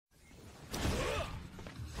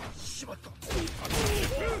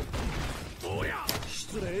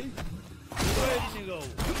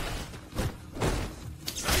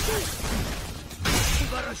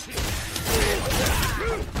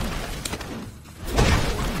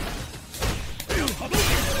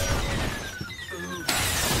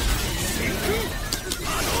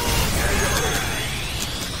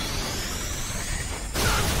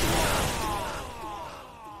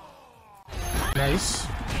Nice.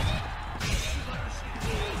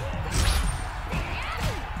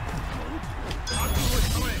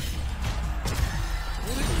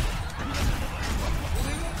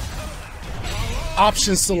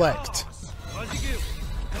 Option select.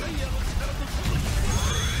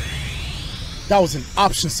 That was an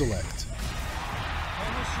option select.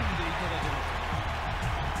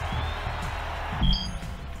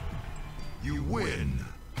 You win.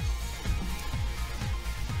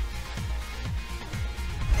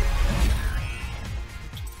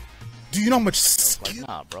 Do you know how much Like,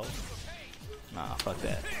 nah, bro. Nah, fuck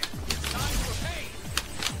that.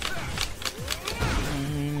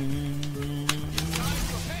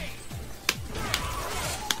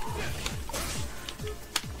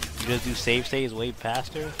 You just do save states way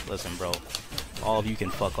faster? Listen, bro. All of you can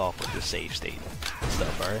fuck off with this save state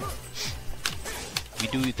stuff, alright? We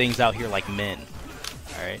do things out here like men,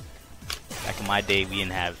 alright? Back in my day, we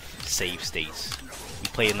didn't have save states. We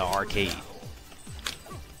played in the arcade.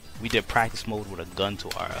 We did practice mode with a gun to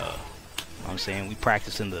our, you know what I'm saying? We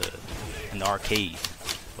practiced in the arcade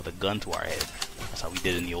with a gun to our head. That's how we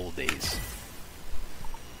did in the old days.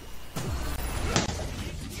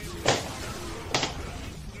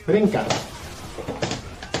 Brinca.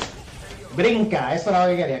 Brinca, eso era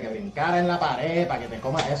lo que quería, que brincara en la pared para que te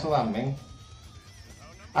comas eso también.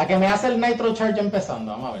 A que me hace el Nitro Charge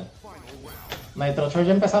empezando, vamos a ver. Nitro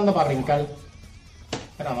Charge empezando para brincar.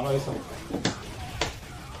 Espera, no lo hizo.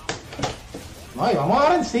 No, y vamos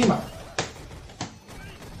ahora encima.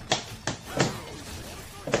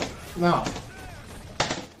 No.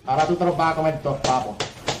 Ahora tú te los vas a comer todos, papo.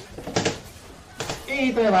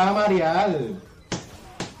 Y te vas a marear.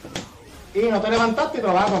 Y no te levantaste y te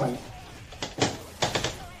lo vas a comer.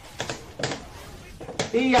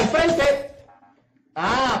 Y al frente.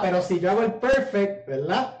 Ah, pero si yo hago el perfect,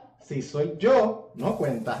 ¿verdad? Si soy yo, no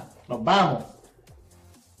cuenta. Nos vamos.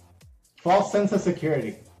 False sense of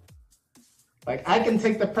security. Like, I can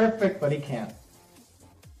take the perfect, but he can't.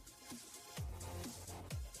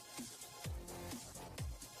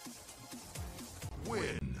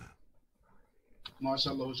 Win.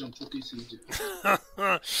 Maşallah hocam çok iyisiniz.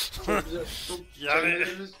 Yani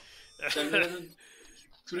Kendilerinin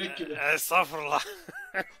kürek gibi. Estağfurullah.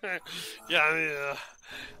 Yani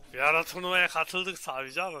bir ara turnuvaya katıldık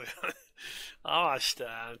tabii canım. Ama işte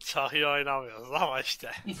yani çok iyi oynamıyoruz ama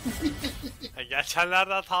işte.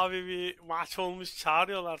 Geçenlerde tabii bir maç olmuş,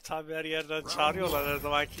 çağırıyorlar tabii, her yerden çağırıyorlar her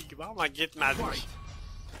zamanki gibi ama gitmedik.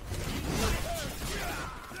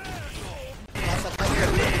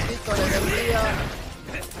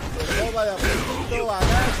 Toma de a poquito,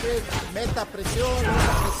 agache, meta presión,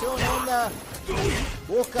 onda.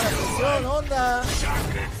 Busca la presión, onda.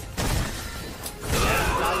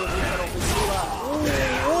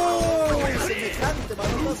 Semejante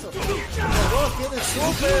manotazo. Los dos tienen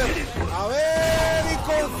super. A ver, y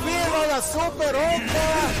confirma la super onda.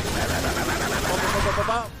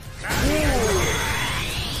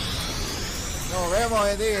 Nos vemos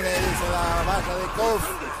en Disney, dice la marca de Kof.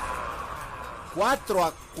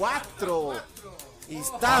 4-4. Y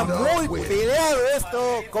está muy peleado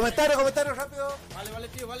esto. Comentario rápido. Vale,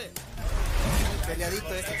 tío, vale.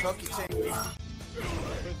 Peleadito esse Chucky, che.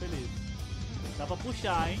 Foi feliz. Dá pra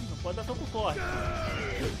puxar, hein? Não pode dar soco forte.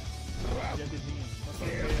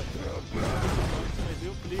 Mas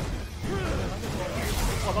viu o clipe.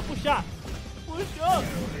 Ó, vai puxar. Puxou.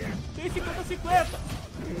 Tem 50-50.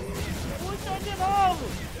 Puxou de novo.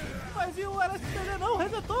 Mas viu o LSTD não,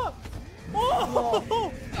 resetou. Oh!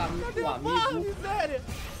 Cadê a barra, miséria?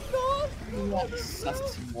 Nossa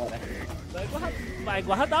senhora. Vai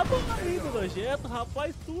guardar a bola aí, do nojento,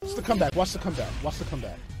 rapaz, tudo. Watch the comeback, watch the comeback, watch the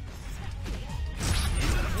comeback.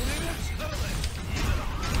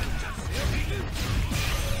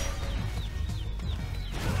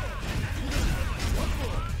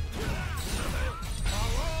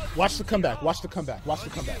 Watch the comeback, watch the comeback, watch the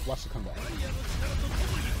comeback, watch the comeback.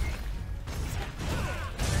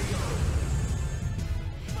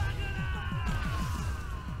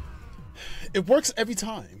 It works every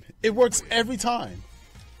time. It works every time.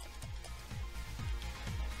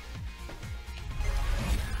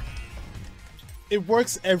 It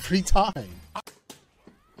works every time.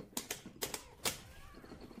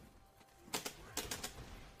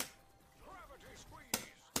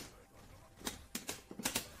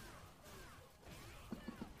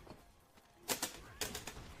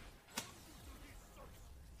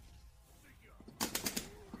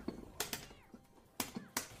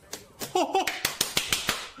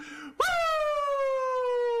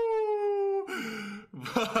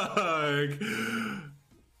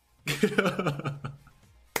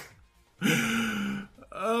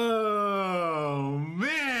 Oh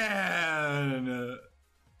man.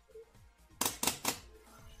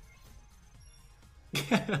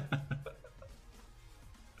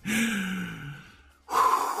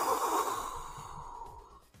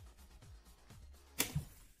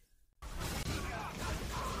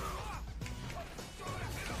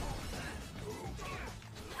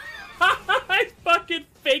 I fucking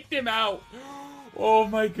faked him out. Oh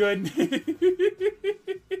my goodness.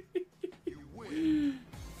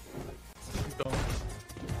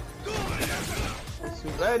 O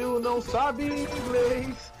Silvério não sabe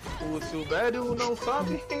inglês. O Silvério não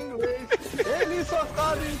sabe inglês. Ele só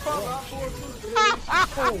sabe falar português.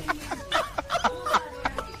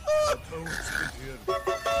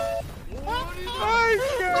 Ai,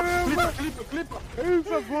 caramba. Clipa.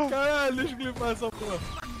 Essa porra. Caralho, deixa eu clipar essa porra.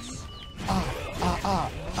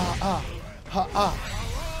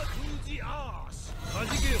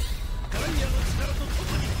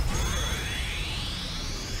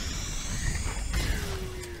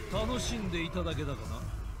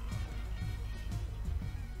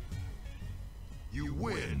 You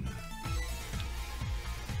win.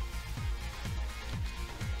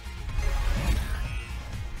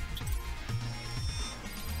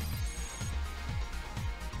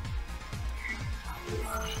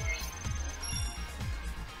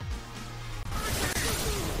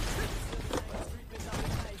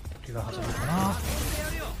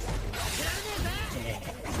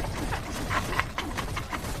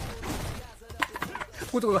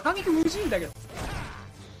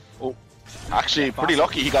 Oh, actually, pretty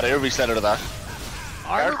lucky he got air reset out of that.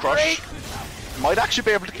 Guard crush. Might actually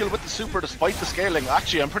be able to kill with the super despite the scaling.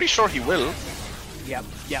 Actually, I'm pretty sure he will. Yep.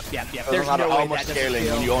 Doesn't matter how much scaling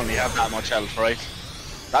when you only have that much health, right?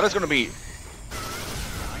 That is going to be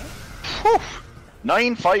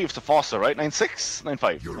 9-5 to Fossa, right? 9-6?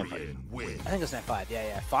 9-5. 9-5. I think it's 9-5.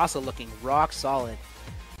 Yeah. Fossa looking rock solid.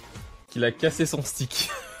 Qu'il a cassé son stick.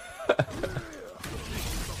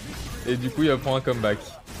 Et du coup, il va prendre un comeback.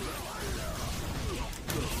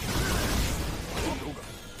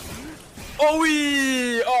 Oh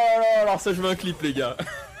oui! Oh là, alors ça, je veux un clip, les gars.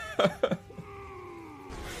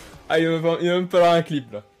 Ah, il va même falloir un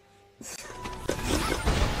clip, là.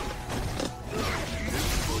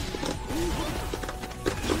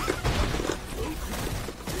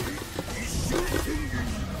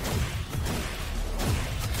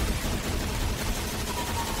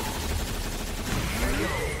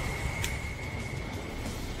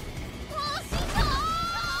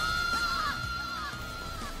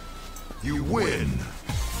 You win.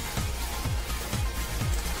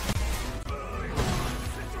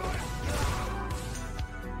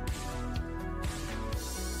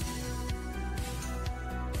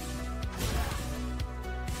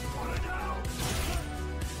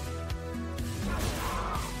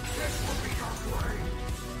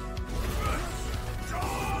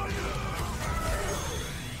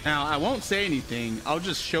 Now, I won't say anything. I'll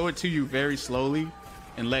just show it to you very slowly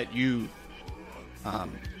and let you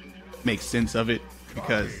make sense of it,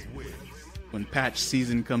 because when patch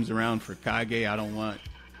season comes around for Kage, I don't want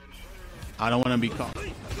to be caught.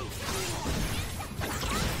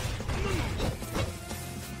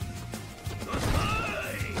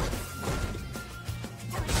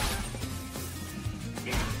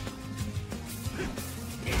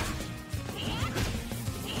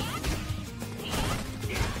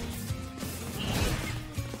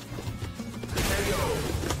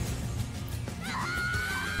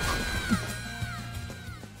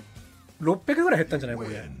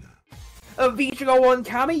 Vitra on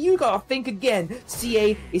Kami, you gotta think again.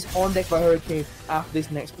 CA is on deck for Hurricane after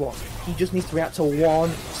this next block. He just needs to react to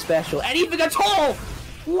one special. Anything at all!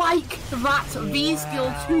 Like that V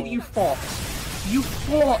skill 2 you thought. You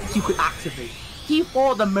thought you could activate. He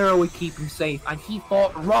thought the mirror would keep him safe, and he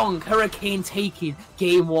thought wrong. Hurricane taking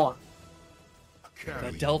game 1.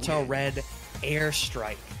 The Delta Red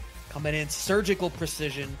airstrike. Coming in surgical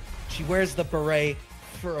precision. She wears the beret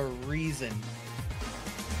for a reason.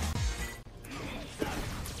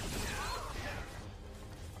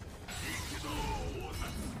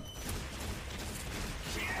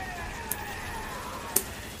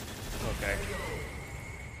 Okay.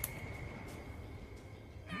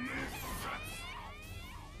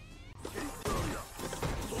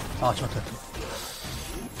 아, 좋다.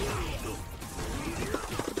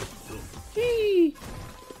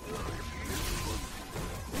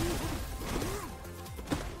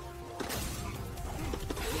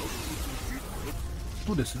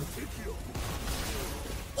 또 됐어요?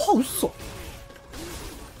 없어.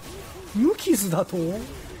 無傷だと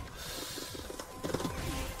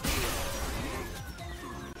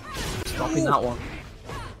Stopping that one.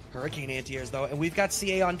 Hurricane anti-airs though, and we've got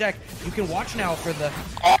CA on deck. You can watch now for the...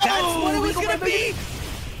 That's what it was gonna be!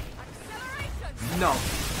 No,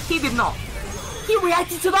 he did not. He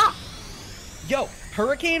reacted to that! Yo,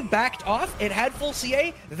 Hurricane backed off, it had full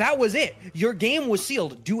CA, that was it. Your game was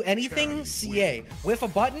sealed. Do anything, CA. Whiff a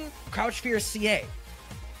button, crouch fear, CA.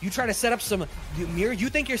 You try to set up some mirror, you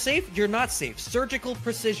think you're safe? You're not safe. Surgical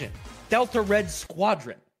precision. Delta Red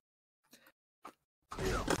Squadron.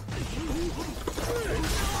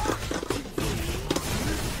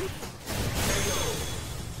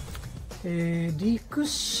リク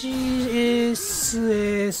シー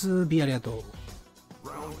SSB ありがとう。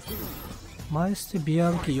前捨て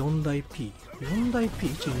BRK 4台 P4 台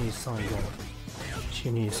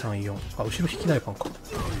P1234 あ、後ろ引き台パンか。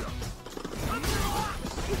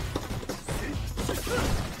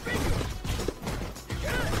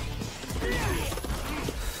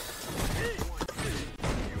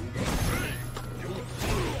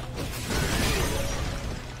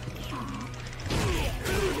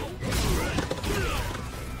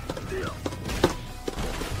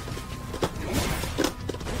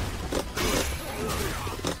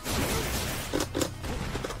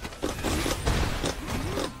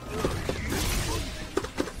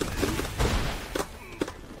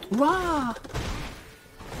わあ